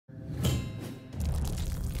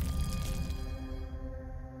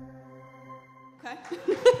Okay.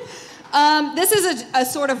 This is a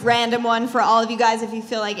sort of random one for all of you guys if you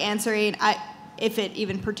feel like answering, if it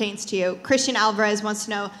even pertains to you. Christian Alvarez wants to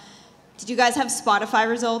know, did you guys have Spotify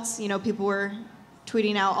results? You know, people were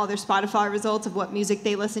tweeting out all their Spotify results of what music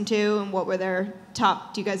they listened to and what were their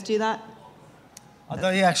top. Do you guys do that? I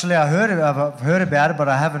heard about it, but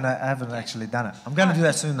I haven't actually done it. I'm going to do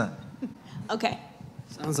that soon, though. Okay.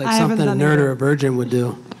 Sounds like something a nerd or a virgin would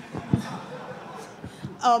do.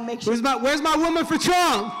 Oh, make sure. Where's my woman for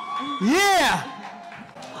Trump? Yeah.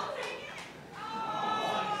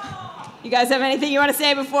 You guys have anything you want to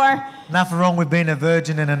say before? Nothing wrong with being a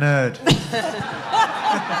virgin and a nerd.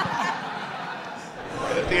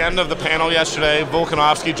 At the end of the panel yesterday,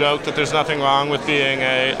 Volkanovski joked that there's nothing wrong with being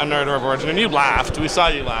a nerd or a virgin, and you laughed. We saw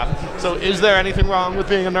you laugh. So is there anything wrong with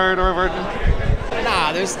being a nerd or a virgin?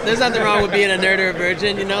 Nah, there's nothing wrong with being a nerd or a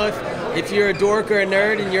virgin. You know, if you're a dork or a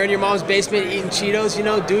nerd and you're in your mom's basement eating Cheetos, you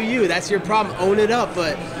know, do you. That's your problem. Own it up.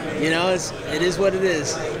 But, you know, it is what it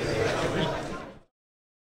is.